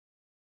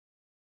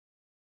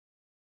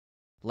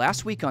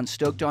Last week on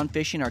Stoked on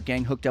Fishing, our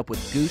gang hooked up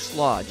with Goose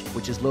Lodge,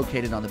 which is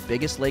located on the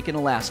biggest lake in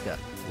Alaska,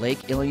 Lake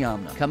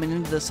Iliamna. Coming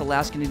into this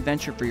Alaskan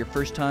adventure for your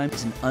first time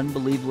is an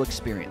unbelievable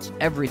experience.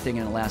 Everything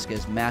in Alaska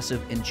is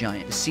massive and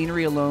giant. The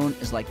scenery alone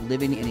is like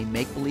living in a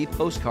make-believe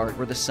postcard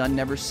where the sun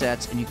never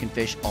sets and you can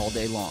fish all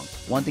day long.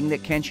 One thing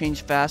that can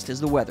change fast is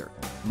the weather.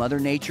 Mother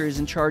Nature is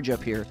in charge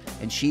up here,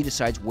 and she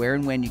decides where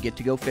and when you get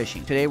to go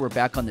fishing. Today we're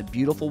back on the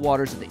beautiful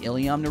waters of the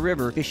Iliamna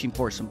River, fishing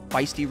for some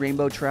feisty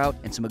rainbow trout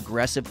and some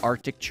aggressive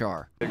Arctic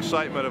char. The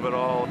excitement of it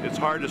all. It's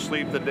hard to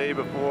sleep the day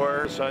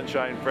before.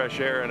 Sunshine, fresh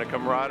air, and a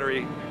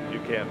camaraderie. You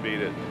can't beat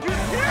it.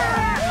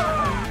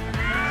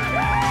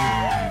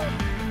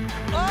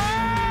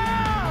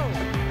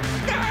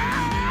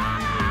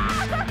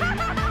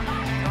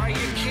 Are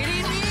you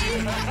kidding me?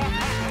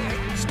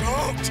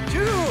 Stoked!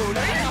 Dude!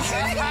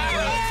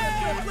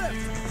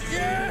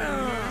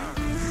 Yeah!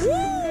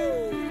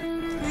 Woo!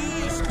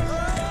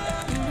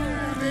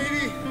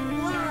 Baby!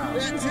 Wow!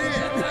 That's it!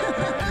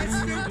 That's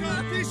Stoked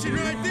on Fishing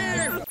right there!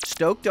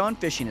 Stoked on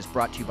Fishing is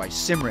brought to you by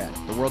Simrad,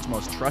 the world's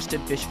most trusted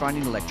fish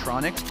finding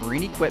electronics,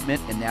 marine equipment,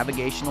 and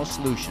navigational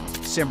solutions.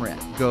 Simrad,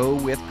 go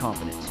with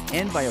confidence.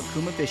 And by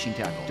Okuma Fishing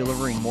Tackle,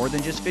 delivering more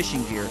than just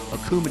fishing gear,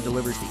 Okuma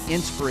delivers the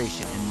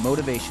inspiration and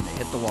motivation to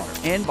hit the water.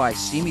 And by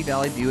Simi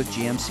Valley Buick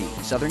GMC,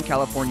 Southern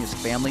California's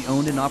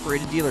family-owned and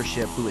operated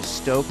dealership who is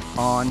stoked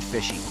on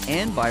fishing.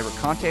 And by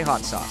Ricante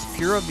Hot Sauce,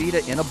 Pura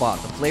Vida in a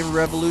bottle. The flavor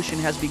revolution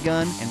has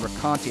begun, and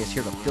Ricante is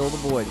here to fill the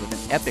void with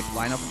an epic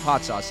lineup of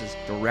hot sauces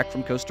direct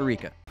from Costa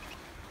Rica.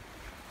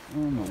 Oh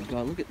my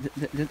God, look at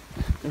that. Jesus.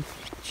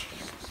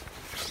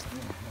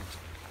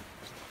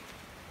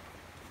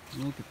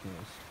 Look at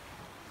this.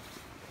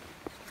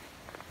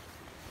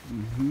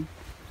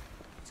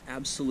 It's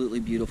absolutely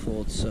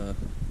beautiful. It's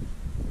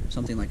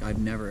something like I've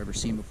never ever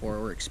seen before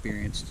or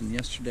experienced. And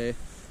yesterday,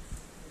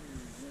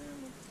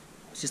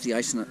 it's just the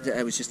ice,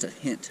 it was just a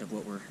hint of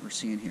what we're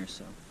seeing here.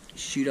 So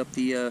shoot up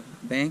the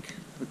bank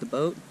with the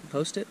boat,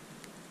 post it,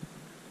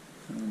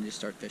 and then just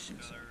start fishing.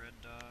 So.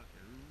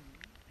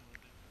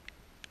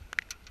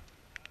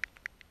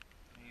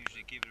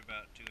 Keep it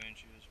about 2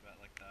 inches, about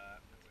like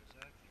that.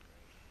 Exactly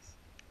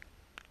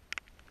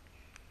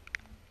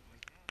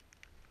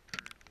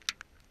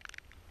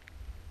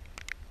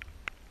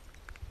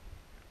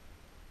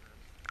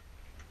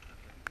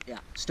right. Yeah,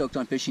 Stoked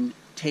on Fishing,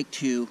 take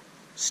 2,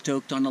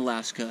 Stoked on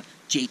Alaska,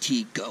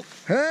 JT, go.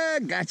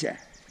 Gotcha.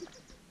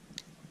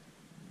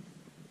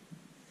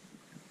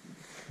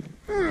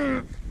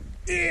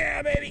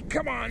 Yeah, baby,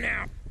 come on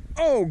now.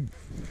 Oh.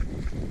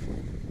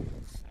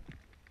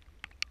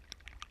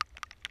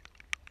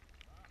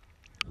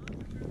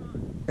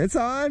 It's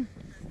on.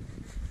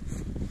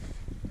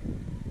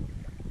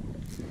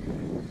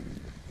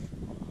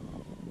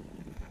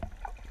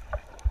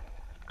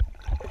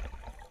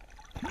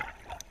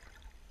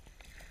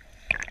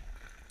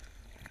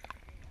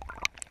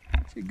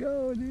 There you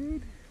go,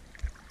 dude.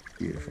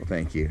 Beautiful,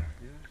 thank you.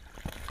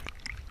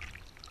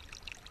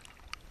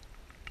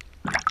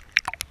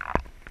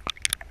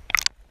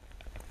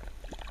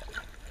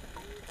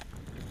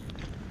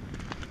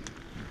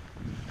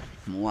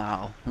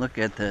 Wow, look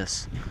at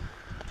this.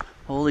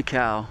 Holy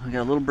cow, we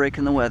got a little break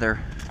in the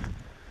weather.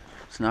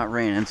 It's not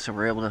raining, so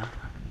we're able to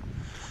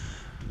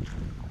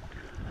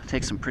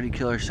take some pretty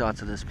killer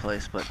shots of this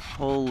place, but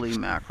holy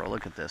mackerel,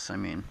 look at this. I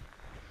mean,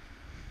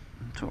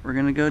 that's what we're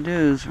gonna go do,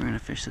 is we're gonna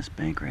fish this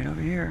bank right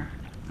over here.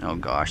 Oh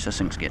gosh, this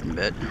thing's getting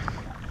bit.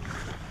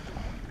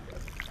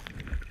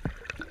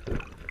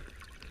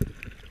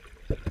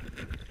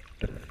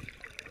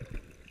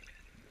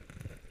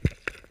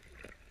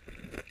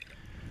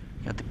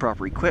 Got the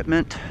proper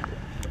equipment.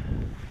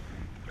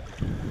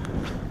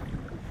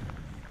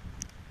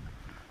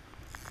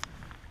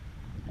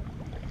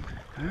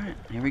 Alright,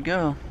 here we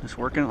go. Just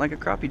working it like a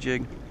crappie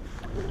jig.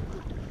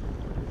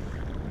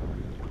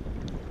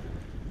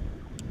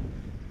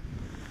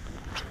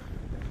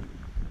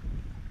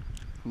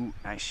 Ooh,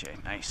 nice shay,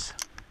 nice.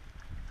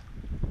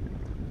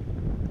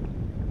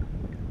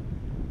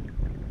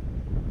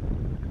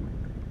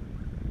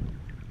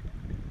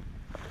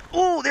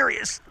 Oh, there he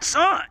is,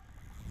 son!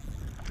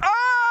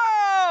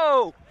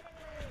 Oh!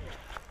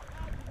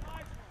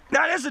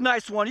 That is a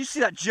nice one. You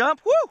see that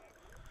jump? Woo!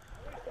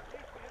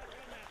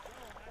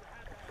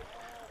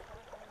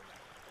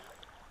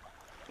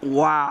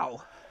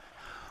 Wow.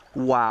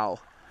 Wow.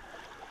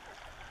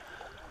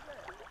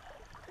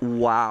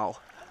 Wow.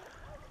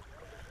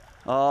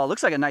 Oh,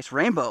 looks like a nice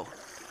rainbow.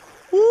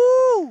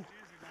 Woo!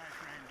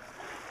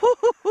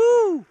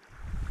 Woo-hoo-hoo!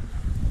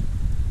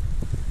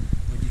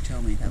 What'd you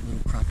tell me? That little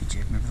crappie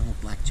jig. Remember the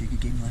little black jig you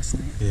gave me last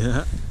night?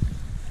 Yeah.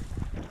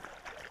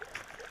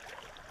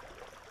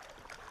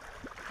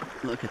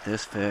 Look at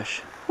this fish.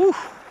 Whew.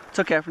 It's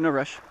okay, no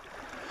rush.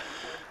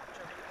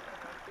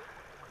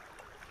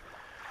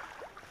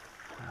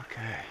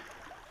 Okay.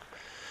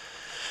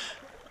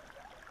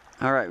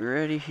 All right, we're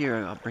ready here.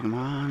 I'll bring them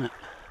on up.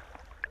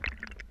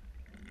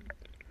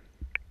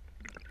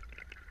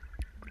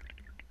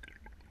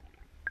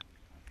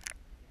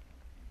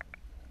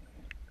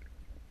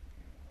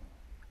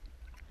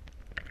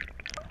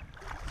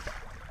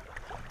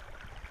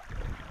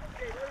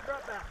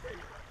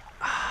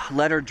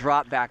 let her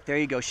drop back. There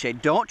you go, Shay.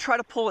 Don't try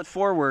to pull it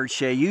forward,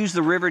 Shay. Use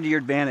the river to your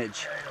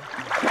advantage.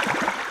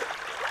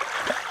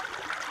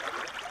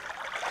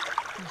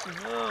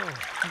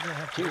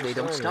 Dude, they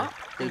don't stop.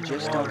 They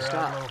just don't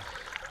stop.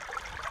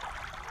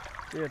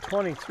 Yeah,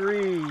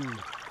 23.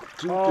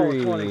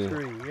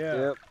 23, yeah.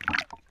 Yep.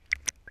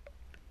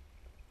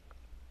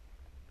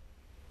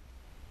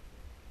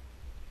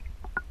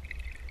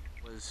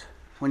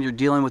 When you're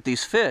dealing with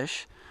these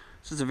fish,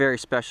 this is a very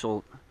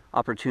special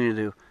opportunity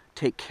to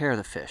take care of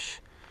the fish.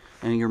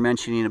 And you're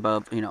mentioning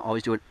about,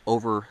 always do it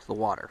over the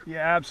water.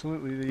 Yeah,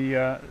 absolutely.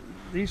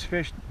 These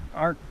fish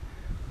aren't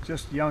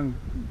just young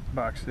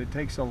bucks. It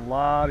takes a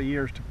lot of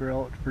years to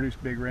produce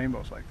big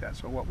rainbows like that.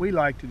 So what we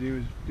like to do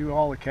is do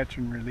all the catch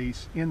and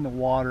release in the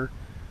water.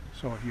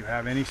 So if you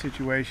have any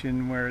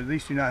situation where at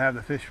least you not have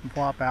the fish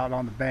flop out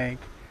on the bank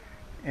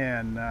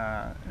and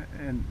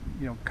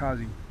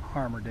causing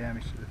harm or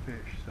damage to the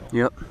fish. So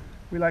yep.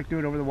 We like to do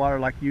it over the water,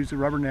 like to use the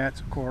rubber nets,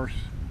 of course.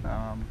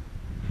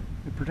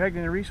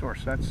 Protecting the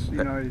resource, that's,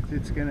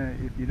 it's gonna,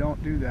 if you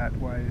don't do that,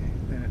 why,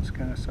 then it's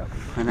gonna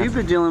suffer. You've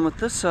been dealing with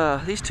this,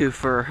 these two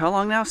for how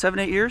long now? 7,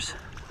 8 years?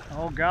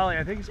 Oh golly,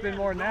 I think it's been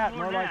more than that,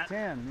 more like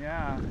 10,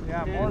 yeah,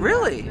 more than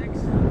really?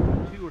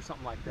 2 or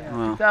something like that.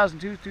 Wow.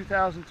 2002,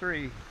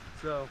 2003.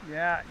 So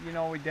yeah,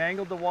 we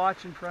dangled the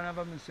watch in front of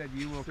them and said,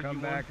 "You will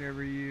come back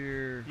every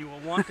year. You will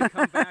want to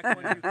come back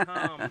when you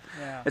come."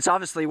 Yeah. It's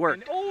obviously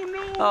worked. And, oh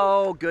no!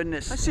 Oh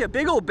goodness! I see a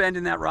big old bend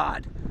in that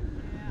rod.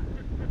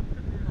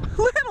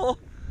 Little.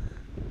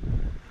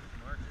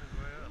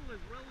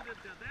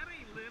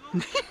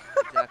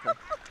 Exactly.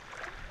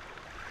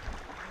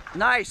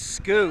 Nice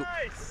scoop.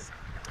 Nice.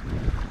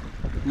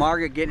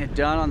 Margaret getting it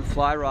done on the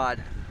fly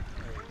rod.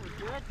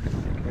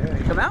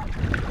 Come out?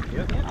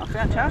 Yep. Oh,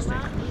 fantastic.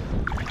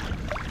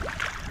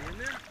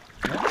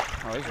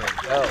 Oh, he's ready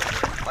to go.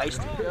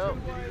 Feisty. Go.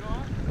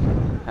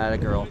 Atta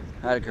girl.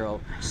 Atta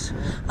girl.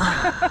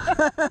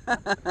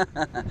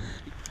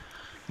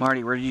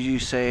 Marty, where did you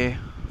say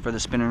for the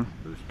spinner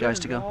guys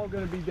to go? They're all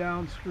going to be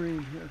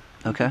downstream here.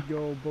 Okay.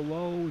 Go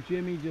below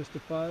Jimmy just a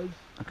fuzz.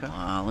 Okay.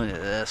 Wow, look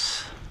at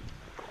this.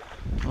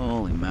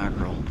 Holy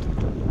mackerel.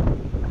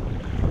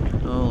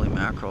 Holy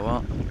mackerel.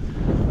 Well,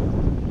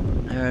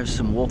 there's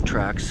some wolf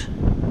tracks.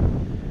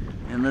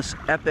 And this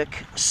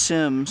epic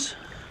Sims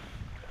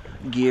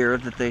gear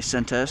that they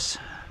sent us.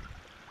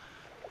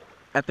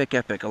 Epic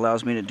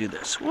allows me to do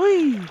this.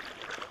 Whee!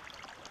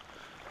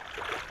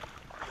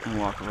 And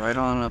walk right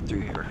on up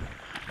through here.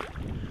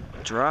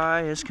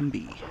 Dry as can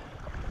be.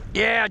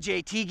 Yeah,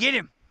 JT, get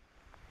him!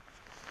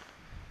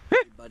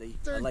 Buddy.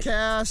 Third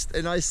cast,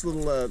 a nice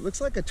little,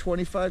 looks like a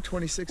 25,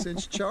 26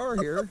 inch char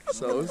here.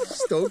 So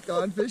stoked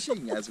on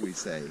fishing, as we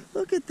say.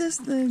 Look at this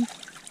thing.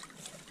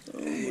 Oh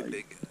my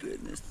big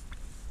goodness.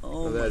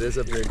 Oh, that is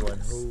a big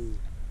one. Oh.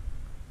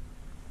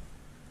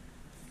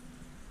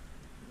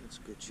 Let's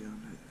get you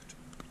on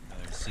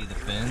that. See the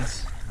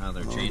fins? How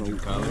they're changing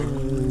color?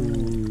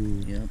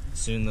 Yep.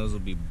 Soon those will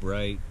be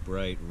bright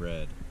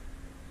red.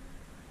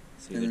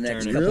 See, In the they're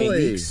next turning couple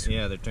pink. weeks.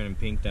 Yeah, they're turning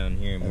pink down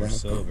here and more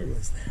silver.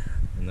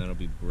 And that'll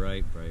be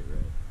bright red.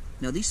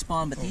 Now these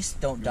spawn, but these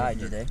don't die,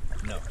 do they?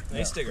 No,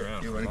 they stick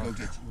around. You want to go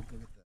get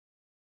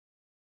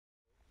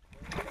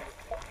that?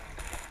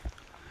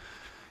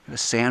 Got a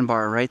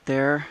sandbar right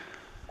there,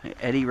 an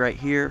eddy right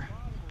here.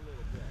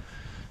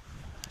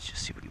 Let's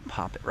just see if we can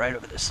pop it right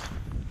over this.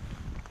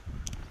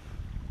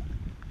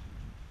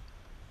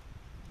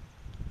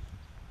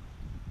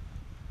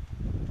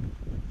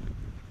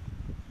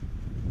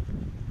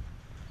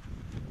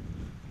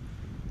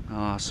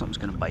 Oh, something's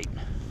gonna bite.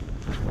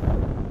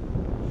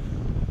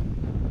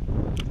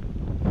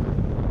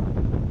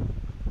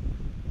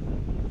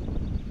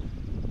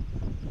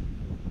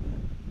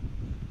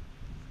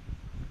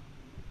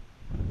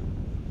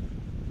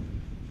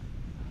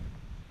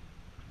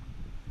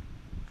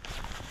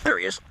 There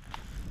he is.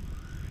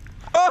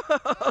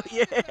 Oh,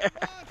 yeah.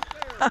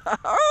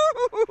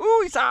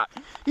 Oh, he's hot.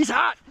 He's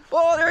hot.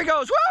 Oh, there he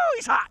goes. Woo,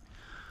 he's hot.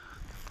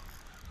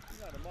 He's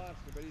not a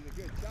monster, but he's a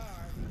good char.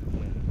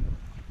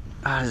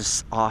 That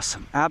is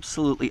awesome.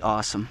 Absolutely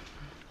awesome.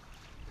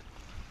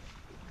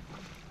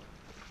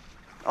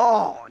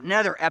 Oh,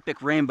 another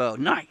epic rainbow.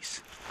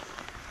 Nice.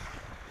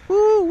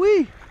 Woo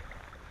wee.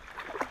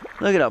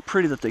 Look at how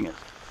pretty the thing is.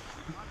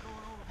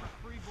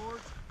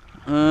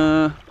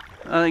 I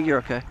think you're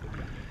okay.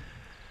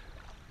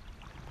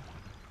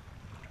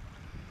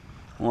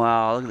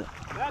 Wow, look at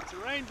that. That's a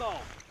rainbow.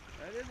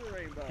 That is a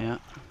rainbow. Yeah.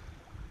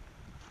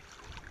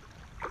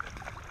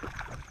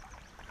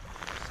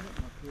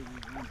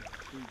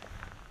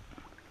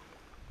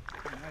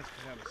 Nice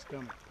to have a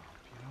stomach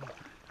pump,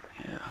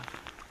 Yeah.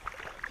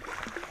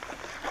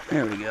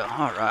 There we go.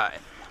 All right.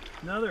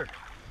 Another.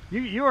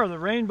 You are the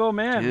rainbow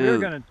man.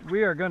 Dude.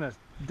 We are gonna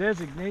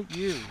designate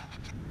you.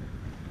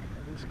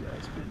 This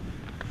guy's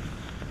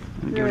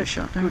been. Give it a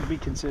shot there. Would be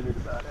considered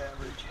about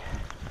average.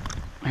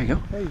 There you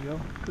go. There you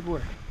go. Good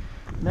work.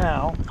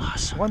 Now,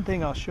 Awesome. one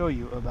thing I'll show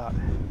you about,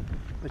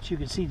 but you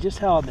can see just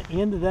how on the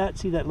end of that,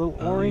 see that little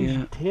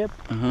orange tip?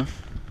 Uh-huh.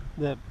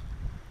 The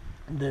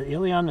the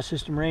Iliamna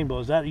system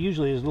rainbows, that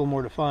usually is a little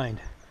more defined.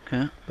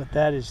 Okay. But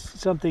that is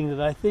something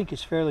that I think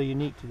is fairly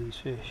unique to these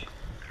fish.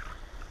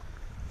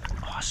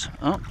 Awesome.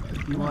 Oh,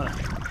 you wanna?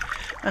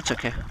 That's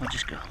okay. We'll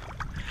just go.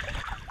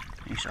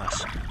 He's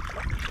awesome.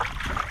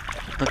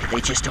 Look,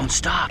 they just don't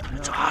stop.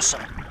 It's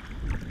awesome.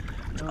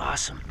 It's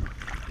awesome.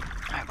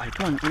 All right, buddy,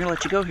 come on. We're gonna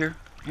let you go here.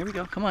 Here we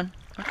go. Come on.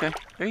 Okay.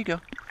 There you go.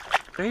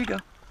 There you go.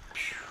 And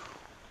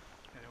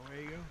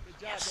away you go. Good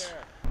job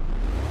there.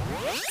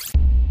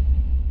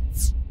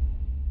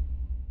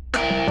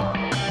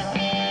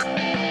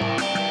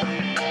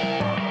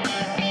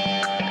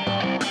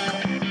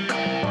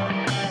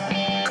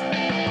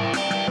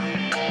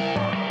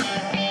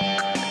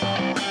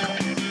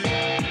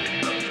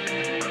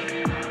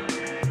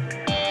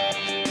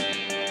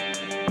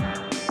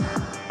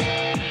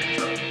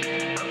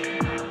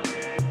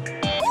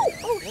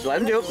 Let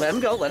him do it. Let him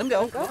go. Let him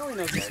go.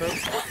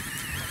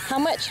 How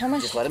much? How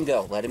much? Just let him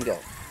go. Let him go.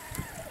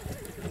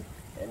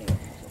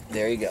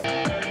 There you go.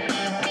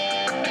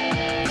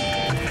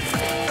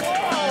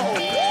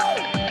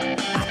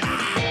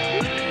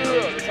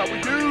 That's how we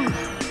do.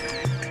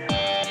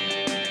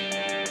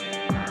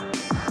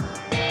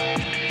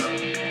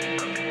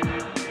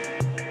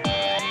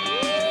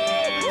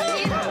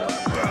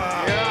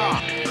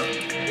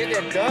 Get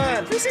that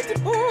done. Be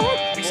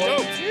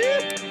stoked.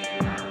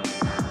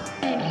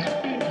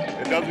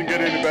 It doesn't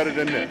get any better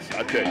than this,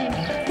 I tell you.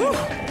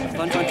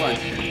 Fun, fun, fun.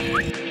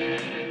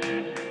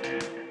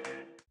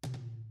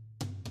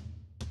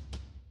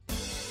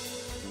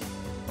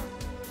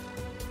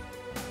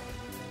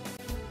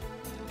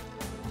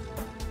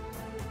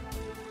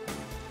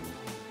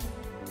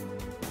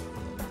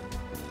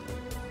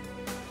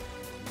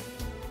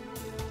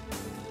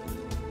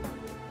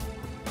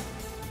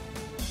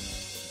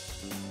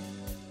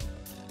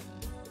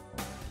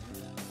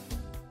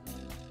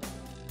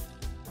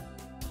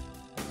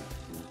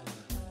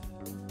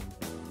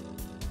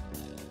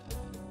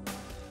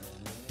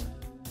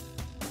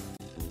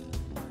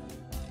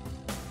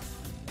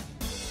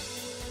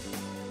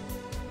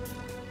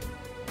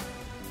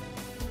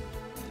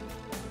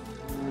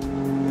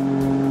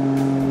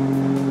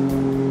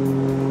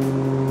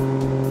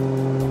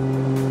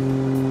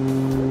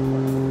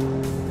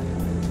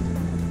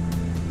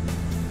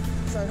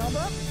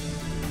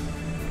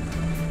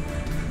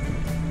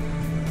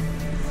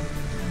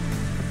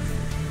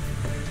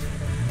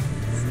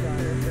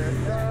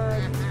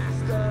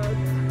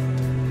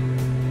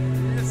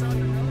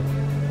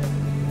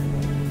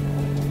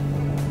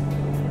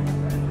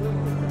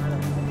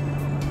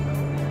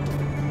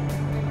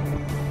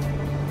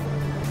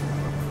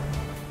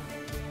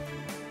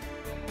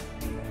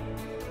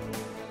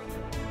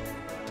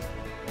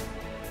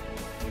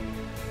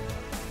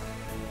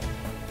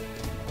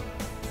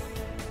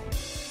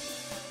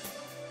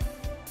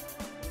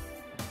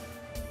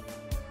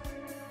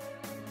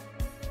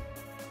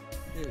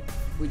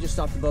 We just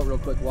stopped the boat real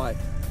quick. Why?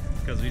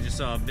 Because we just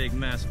saw a big,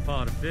 massive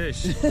pot of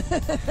fish.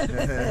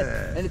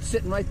 And it's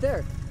sitting right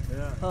there.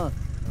 Yeah. Huh.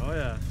 Oh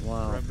yeah.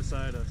 Wow. Right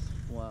beside us.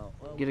 Wow.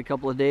 Get a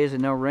couple of days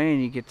and no rain,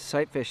 you get to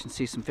sight fish and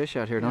see some fish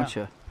out here, don't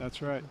you? That's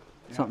right.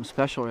 Yeah. Something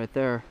special right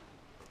there.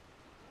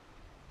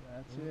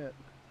 That's it.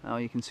 Oh,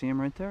 you can see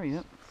them right there.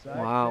 Yep. Sight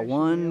Wow. fish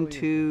 1,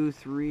 2,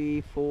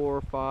 3,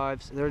 4,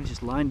 5. They're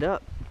just lined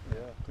up. Yeah.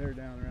 Clear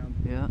down around.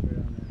 Yeah. Clear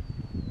down there.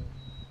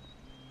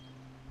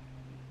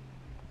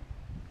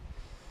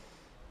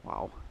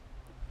 Wow.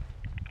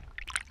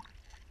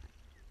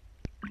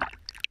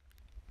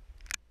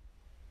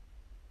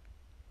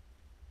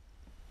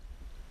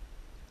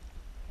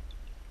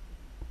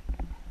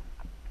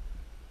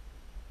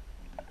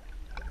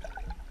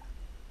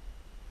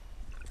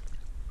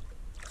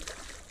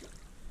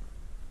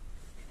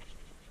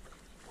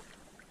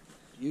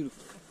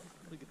 Beautiful.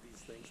 Look at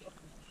these things. Oh,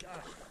 gosh.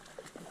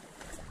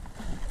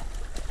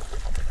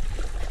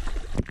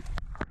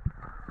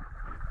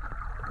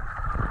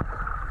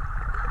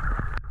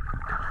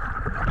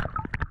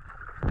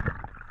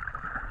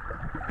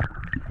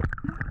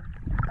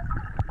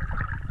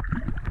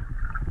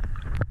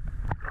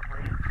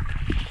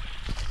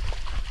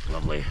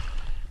 Lovely.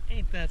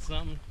 Ain't that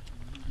something?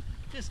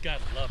 Just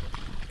gotta love it.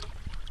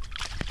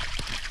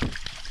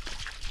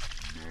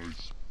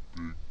 Nice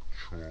big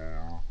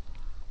char.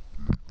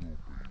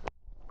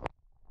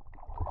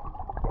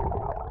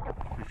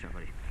 Nice job,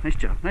 buddy. Nice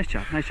job. Nice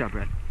job. Nice job,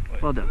 Brad.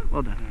 Well done.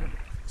 Well done.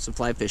 Some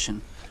fly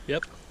fishing.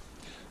 Yep.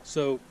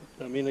 So,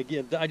 I mean,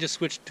 again, I just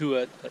switched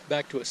to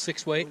back to a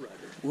 6-weight.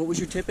 What was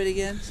your tippet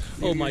again?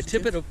 Oh, my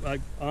tippet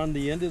on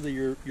the end of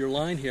your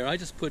line here, I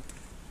just put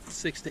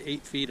 6 to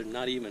 8 feet, or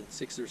not even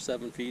 6 or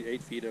 7 feet,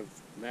 8 feet of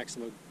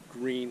maximum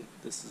green.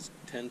 This is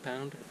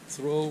 10-pound.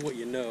 Throw what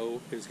you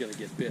know is going to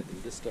get bit,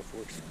 and this stuff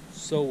works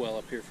so well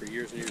up here for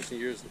years and years and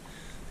years.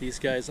 These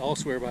guys all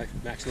swear by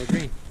maximum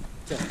green.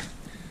 So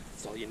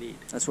that's all you need.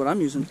 That's what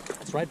I'm using.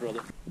 That's right,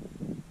 brother.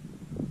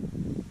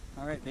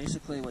 All right,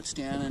 basically what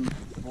Stan and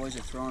the boys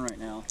are throwing right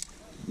now,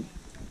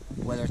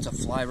 whether it's a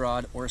fly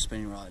rod or a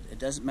spinning rod, it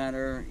doesn't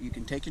matter. You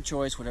can take your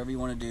choice, whatever you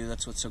want to do.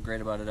 That's what's so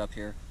great about it up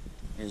here,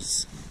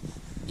 is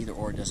either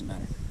or, it doesn't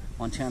matter.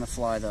 Montana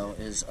fly, though,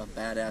 is a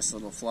badass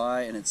little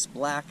fly, and it's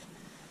black,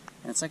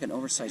 and it's like an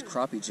oversized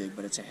crappie jig,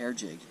 but it's a hair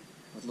jig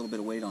with a little bit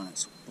of weight on it,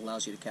 so it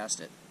allows you to cast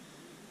it.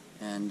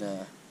 And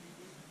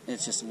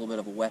it's just a little bit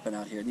of a weapon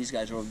out here. These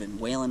guys have been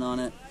whaling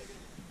on it,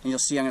 and you'll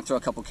see I'm going to throw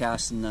a couple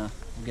casts, and we'll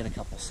get a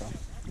couple. So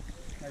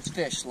there's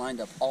fish lined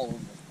up all over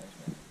this place.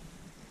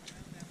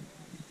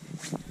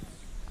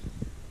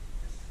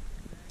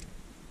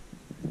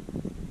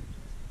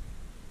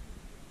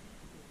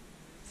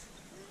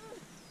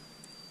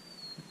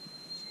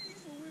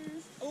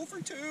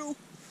 Over 2.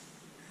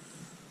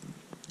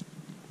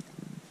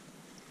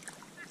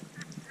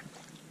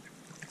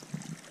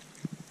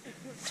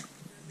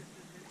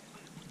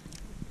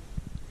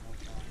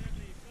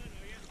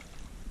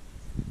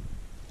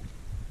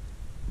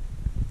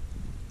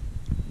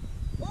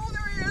 Oh,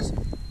 there he is.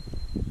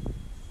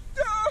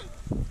 Ah!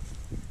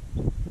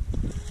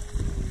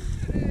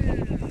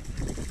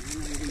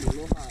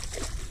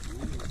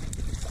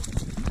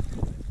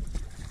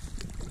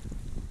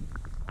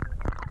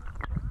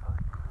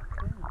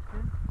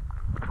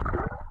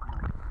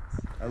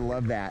 I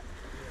love that.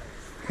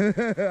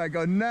 I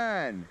go,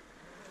 none.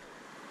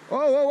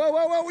 Oh, whoa, whoa,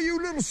 whoa, whoa,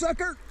 you little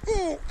sucker.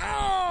 Ooh,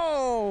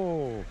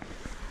 oh!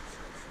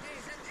 Hey,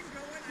 is that thing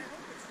going? I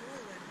hope it's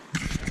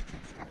rolling.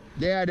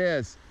 Yeah, it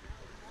is.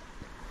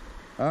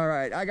 All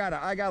right, I got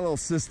a little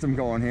system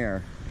going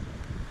here.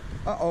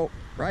 Uh-oh,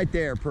 right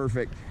there,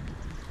 perfect.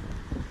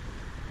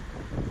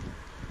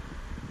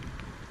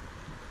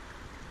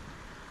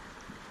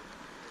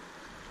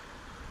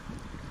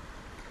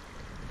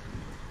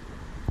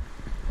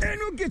 And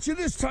we'll get you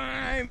this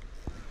time.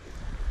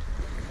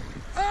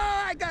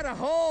 Oh, I got a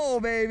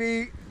hole,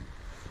 baby.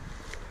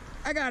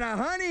 I got a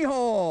honey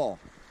hole.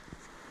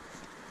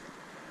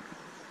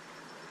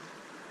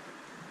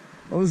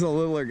 Well, this is a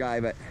littler guy,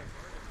 but...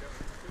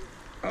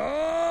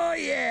 Oh,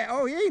 yeah.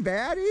 Oh, he ain't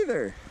bad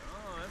either.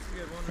 Oh, that's a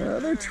good one.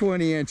 Another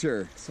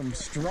 20-incher. Some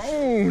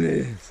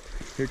strones.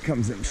 Here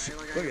comes them.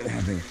 Look at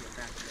that thing.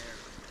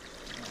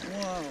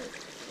 Whoa.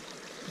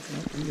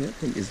 That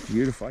thing is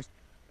beautiful. I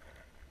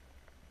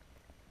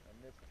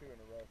missed 2 in a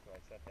row, so I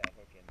set that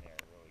hook in there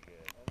really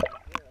good.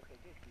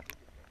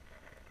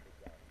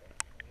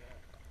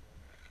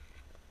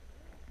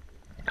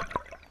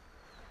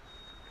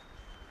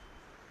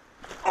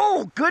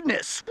 Oh,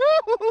 goodness!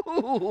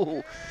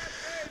 Woo!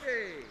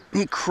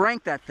 He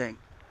cranked that thing.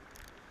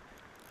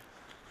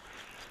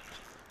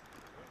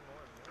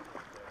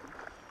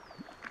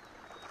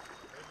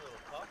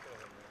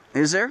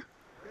 Is there?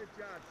 Good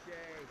job, Shay.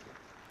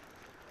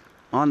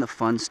 On the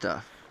fun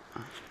stuff.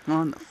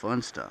 On the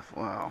fun stuff.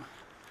 Wow.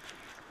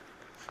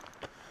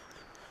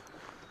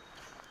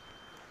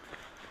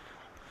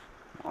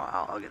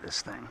 Wow, look at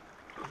this thing.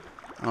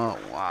 Oh,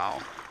 wow.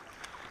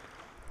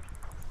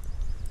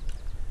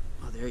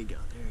 Oh, there you go.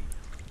 There you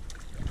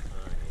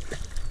go.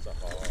 It's a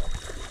haul.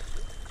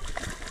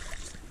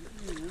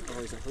 Oh,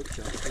 he's a hook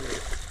job too.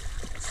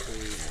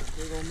 Sweet.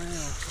 Big old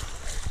man.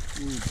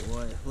 Oh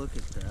boy, look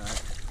at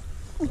that.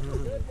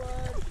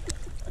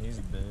 He's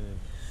big.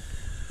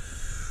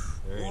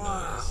 Very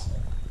nice.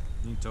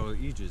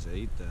 You just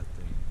ate that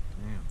thing.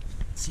 Damn.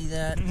 See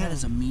that? That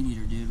is a meat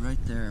eater, dude,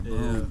 right there.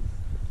 Boom.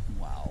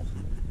 Yeah. Wow.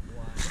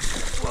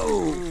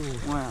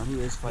 Whoa. Wow, he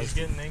is feisty. He's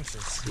getting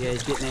anxious. Yeah,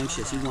 he's getting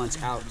anxious. He wants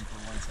out. I'm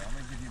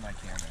gonna give you my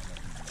camera.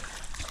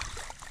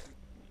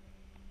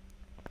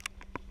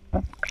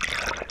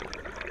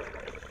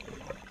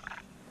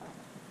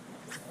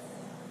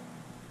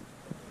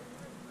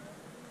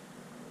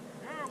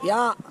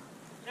 Yeah.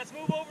 Let's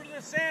move over to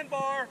the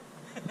sandbar.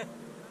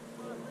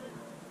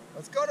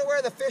 Let's go to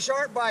where the fish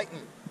aren't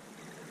biting.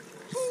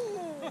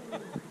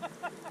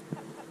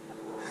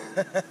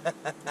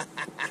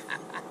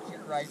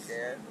 You're right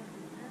there.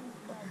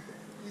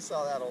 You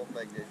saw that whole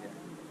thing, didn't you?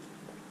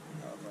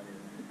 Oh,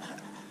 funny.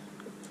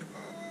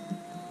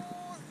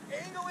 Oh,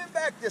 angle him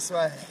back this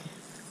way.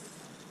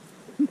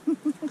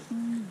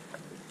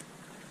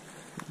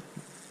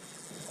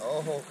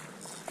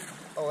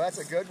 Oh, that's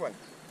a good one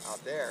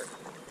out there.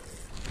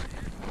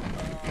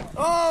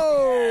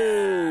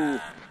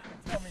 Oh!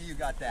 Tell me you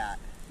got that.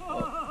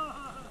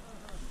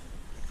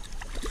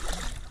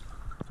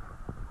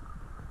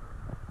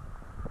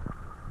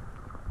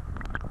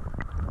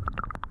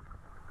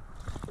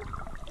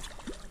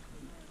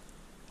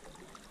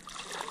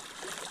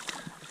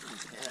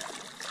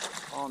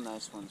 All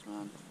nice ones,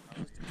 man.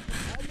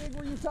 How big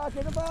were you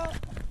talking about?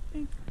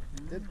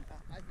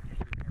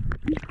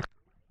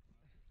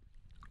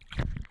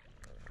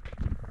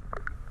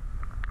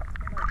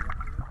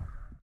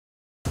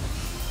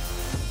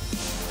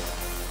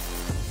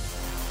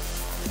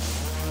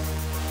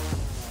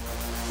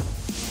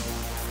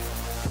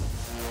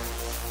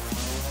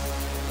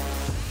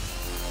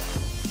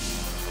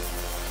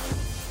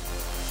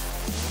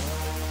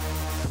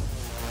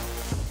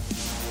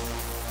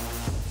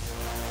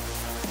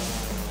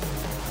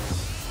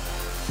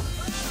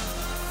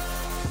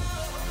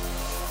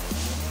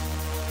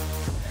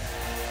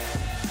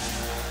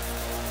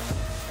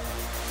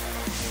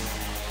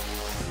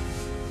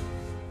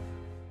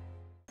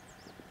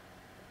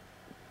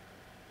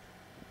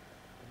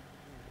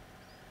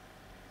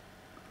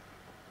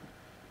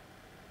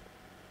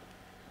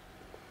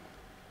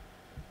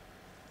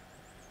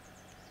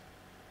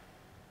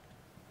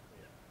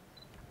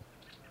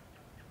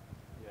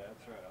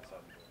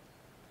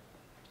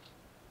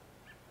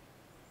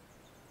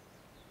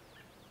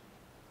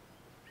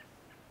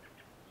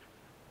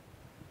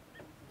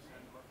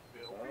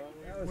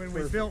 when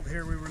we built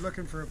here, we were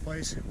looking for a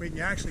place we can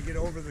actually get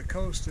over the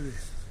coast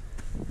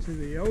to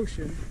the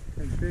ocean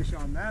and fish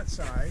on that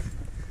side,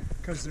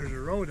 because there's a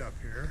road up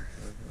here.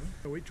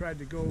 So we tried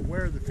to go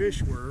where the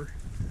fish were,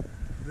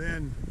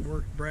 then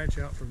branch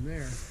out from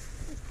there.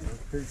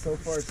 So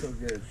far, so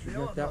good. You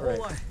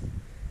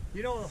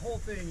know, the whole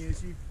thing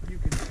is you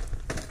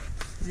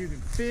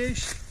can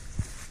fish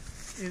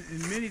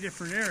in many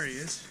different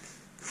areas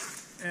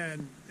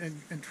and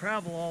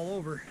travel all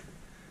over,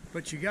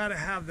 but you got to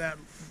have that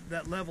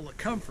level of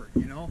comfort.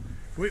 You know,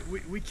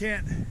 we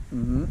can't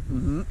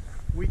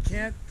we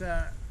can't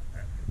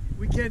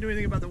do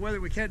anything about the weather.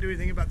 We can't do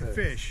anything about the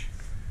fish.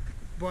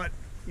 But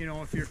you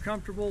know, if you're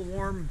comfortable,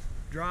 warm,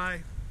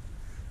 dry,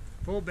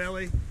 full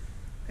belly,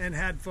 and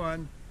had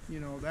fun, you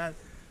know,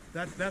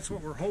 that's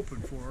what we're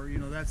hoping for. You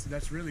know,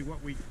 that's really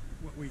what we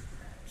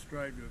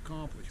strive to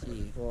accomplish.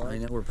 I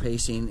know we're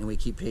pacing and we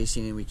keep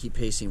pacing and we keep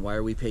pacing. Why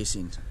are we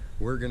pacing?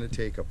 We're going to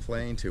take a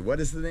plane to,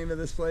 what is the name of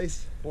this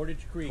place?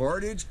 Portage Creek.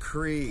 Portage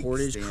Creek.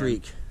 Portage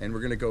Creek. And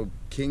we're going to go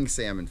king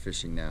salmon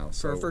fishing now.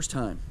 For our first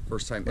time.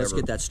 First time Let's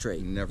ever. get that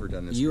straight. Never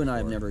done this You before. and I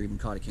have never even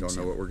caught a king salmon.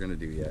 Don't know what we're going to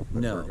do yet.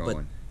 But No, we're going.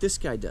 but this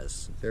guy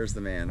does. There's the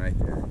man right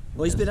there.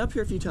 Well, he's been up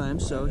here a few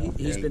times, so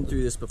he's been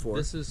through this before.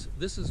 This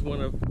is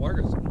one of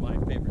my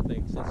favorite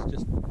things. It's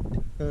just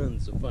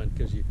tons of fun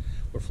because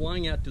we're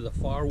flying out to the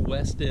far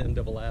west end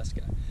of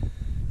Alaska.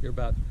 You're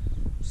about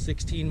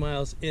 16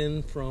 miles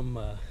in from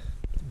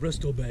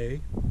Bristol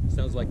Bay.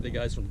 Sounds like the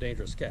guys from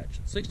Dangerous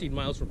Catch. 16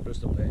 miles from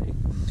Bristol Bay.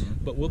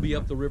 But we'll be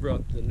up the river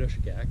up to the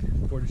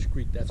Nushagak, Portage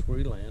Creek, that's where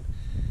we land.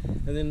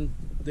 And then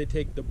they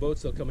take the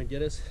boats, they'll come and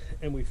get us,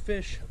 and we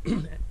fish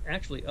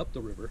actually up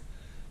the river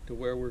to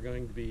where we're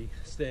going to be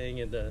staying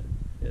in the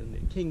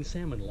King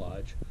Salmon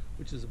Lodge,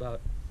 which is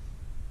about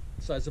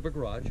the size of a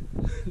garage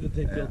that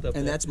they built up.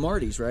 And there. that's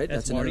Marty's, right?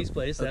 That's Marty's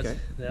place. Okay.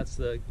 That's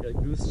the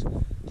Goose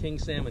King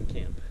Salmon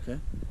Camp. Okay.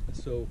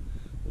 So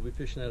we'll be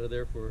fishing out of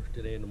there for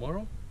today and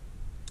tomorrow,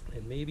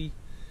 and maybe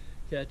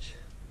catch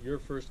your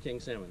first king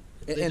salmon.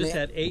 They just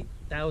had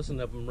 8,000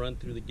 of them run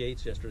through the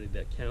gates yesterday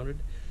that counted,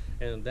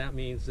 and that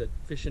means that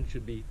fishing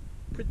should be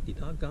pretty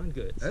doggone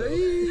good. So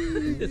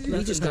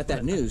we just got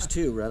that news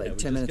too, right? Like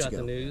 10 minutes ago.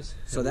 The news.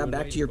 So that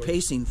back to your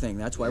pacing thing.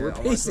 That's why we're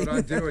pacing.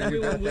 That's what I'm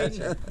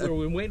doing.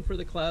 We're waiting for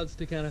the clouds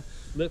to kind of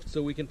lift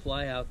so we can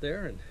fly out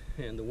there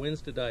and the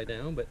winds to die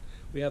down. But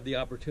we have the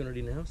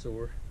opportunity now, so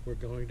we're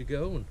going to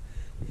go, and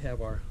we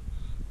have our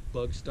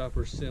Bug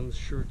Stopper Sims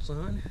shirts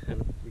on,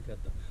 and we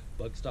got the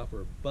Bug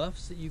Stopper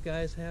buffs that you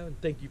guys have.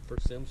 And thank you for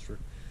Sims for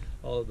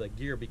all of the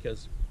gear,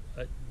 because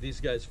these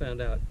guys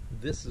found out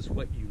this is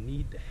what you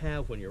need to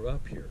have when you're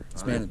up here.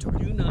 It's mandatory.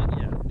 Do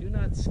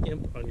not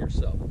skimp on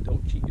yourself.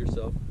 Don't cheat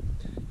yourself.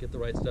 Get the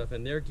right stuff.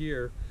 And their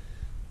gear,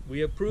 we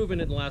have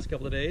proven it in the last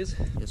couple of days.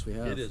 Yes, we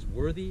have. It is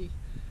worthy,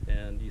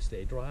 and you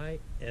stay dry.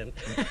 And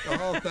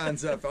all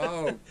thumbs up.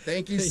 Oh,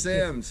 thank you,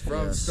 Sims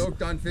from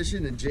Stoked on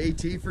Fishing and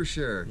JT for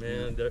sure.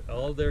 Man,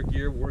 all their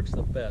gear works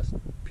the best.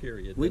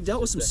 Period. We've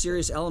dealt with some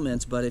serious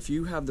elements, but if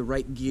you have the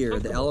right gear,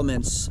 the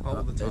elements,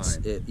 all the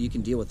time. You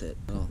can deal with it.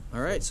 Oh.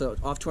 All right, so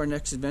off to our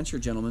next adventure,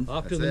 gentlemen.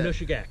 Off to the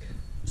Nushagak.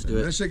 Let's do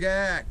it.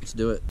 Nushagak. Let's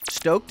do it.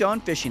 Stoked on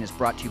Fishing is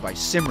brought to you by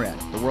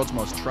Simrad, the world's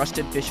most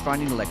trusted fish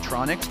finding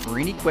electronics,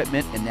 marine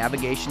equipment, and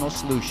navigational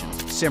solutions.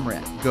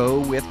 Simrad, go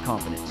with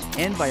confidence.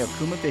 And by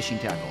Okuma Fishing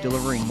Tackle,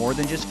 delivering more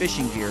than just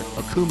fishing gear,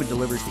 Okuma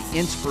delivers the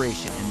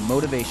inspiration and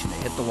motivation to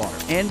hit the water.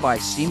 And by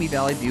Simi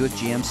Valley Buick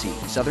GMC,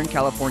 Southern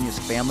California's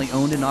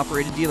family-owned and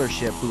operated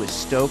dealership who is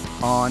stoked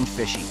on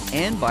fishing.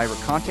 And by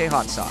Ricante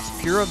Hot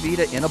Sauce, Pura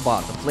Vida in a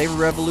bottle. The flavor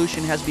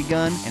revolution has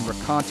begun, and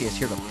Ricante is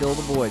here to fill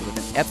the void with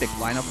an epic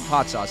lineup of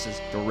hot sauces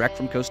direct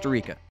from Costa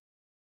Rica.